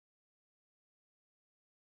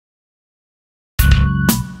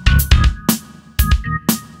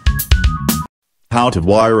How to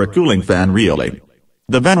wire a cooling fan relay.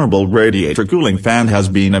 The venerable radiator cooling fan has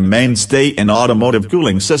been a mainstay in automotive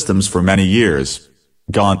cooling systems for many years.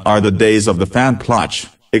 Gone are the days of the fan clutch,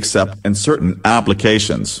 except in certain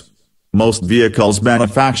applications. Most vehicles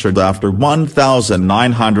manufactured after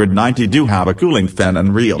 1990 do have a cooling fan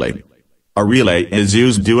and relay. A relay is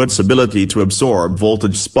used due to its ability to absorb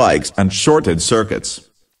voltage spikes and shorted circuits.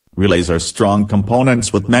 Relays are strong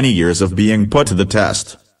components with many years of being put to the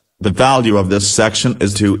test. The value of this section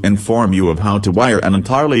is to inform you of how to wire an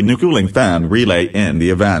entirely new cooling fan relay in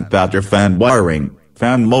the event that your fan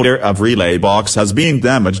motor of relay box has been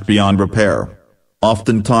damaged beyond repair.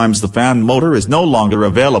 Oftentimes the fan motor is no longer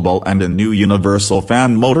available and a new universal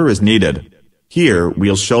fan motor is needed. Here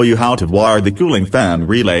we'll show you how to wire the cooling fan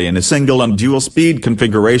relay in a single and dual speed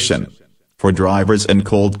configuration. For drivers in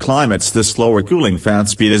cold climates the slower cooling fan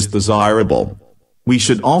speed is desirable. We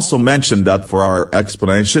should also mention that for our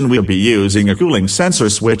explanation we'll be using a cooling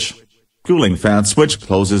sensor switch. Cooling fan switch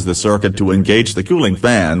closes the circuit to engage the cooling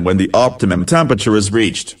fan when the optimum temperature is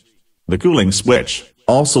reached. The cooling switch,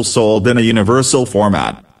 also sold in a universal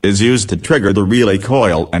format, is used to trigger the relay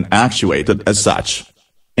coil and actuate it as such.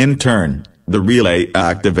 In turn, the relay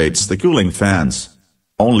activates the cooling fans.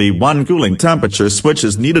 Only one cooling temperature switch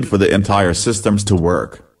is needed for the entire systems to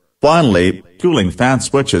work. Finally, cooling fan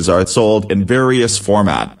switches are sold in various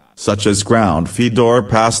formats, such as ground feed or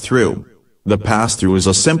pass-through. The pass-through is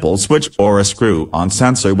a simple switch or a screw-on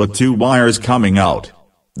sensor with two wires coming out.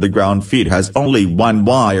 The ground feed has only one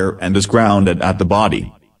wire and is grounded at the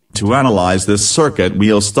body. To analyze this circuit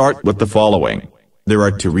we'll start with the following. There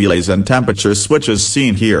are two relays and temperature switches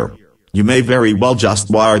seen here. You may very well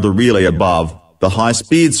just wire the relay above, the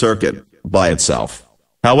high-speed circuit, by itself.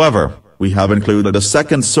 However, we have included a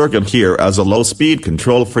second circuit here as a low-speed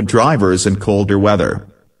control for drivers in colder weather.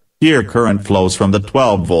 Here current flows from the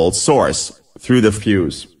 12-volt source, through the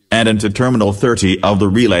fuse, and into terminal 30 of the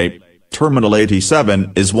relay. Terminal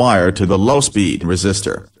 87 is wired to the low-speed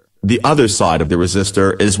resistor. The other side of the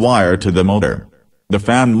resistor is wired to the motor. The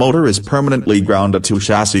fan motor is permanently grounded to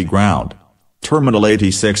chassis ground. Terminal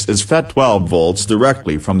 86 is fed 12 volts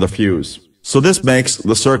directly from the fuse, so this makes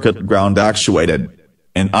the circuit ground actuated.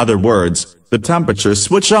 In other words, the temperature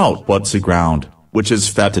switch outputs a ground, which is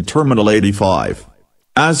fed to terminal 85.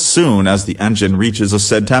 As soon as the engine reaches a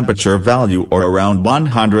said temperature value or around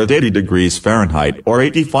 180 degrees Fahrenheit or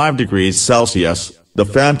 85 degrees Celsius, the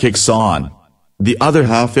fan kicks on. The other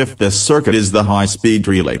half if this circuit is the high-speed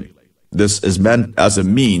relay. This is meant as a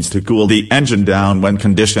means to cool the engine down when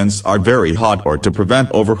conditions are very hot or to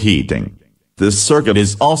prevent overheating. This circuit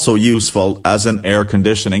is also useful as an air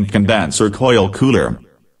conditioning condenser coil cooler.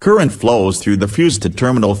 Current flows through the fuse to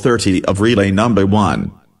terminal 30 of relay number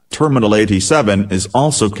 1. Terminal 87 is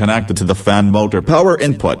also connected to the fan motor power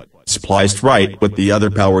input, spliced right with the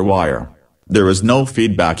other power wire. There is no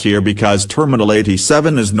feedback here because terminal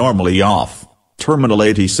 87 is normally off. Terminal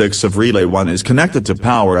 86 of relay 1 is connected to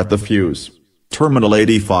power at the fuse. Terminal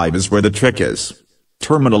 85 is where the trick is.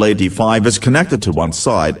 Terminal 85 is connected to one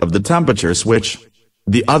side of the temperature switch.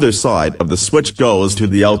 The other side of the switch goes to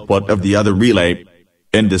the output of the other relay.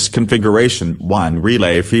 In this configuration one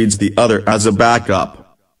relay feeds the other as a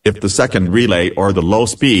backup. If the second relay or the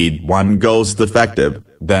low-speed one goes defective,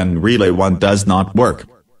 then relay 1 does not work.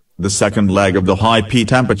 The second leg of the high-P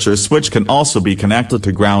temperature switch can also be connected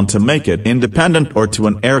to ground to make it independent or to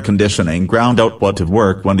an air conditioning ground output to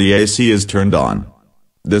work when the AC is turned on.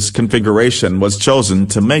 This configuration was chosen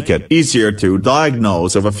to make it easier to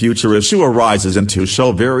diagnose if a future issue arises and to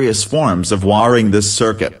show various forms of wiring this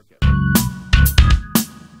circuit.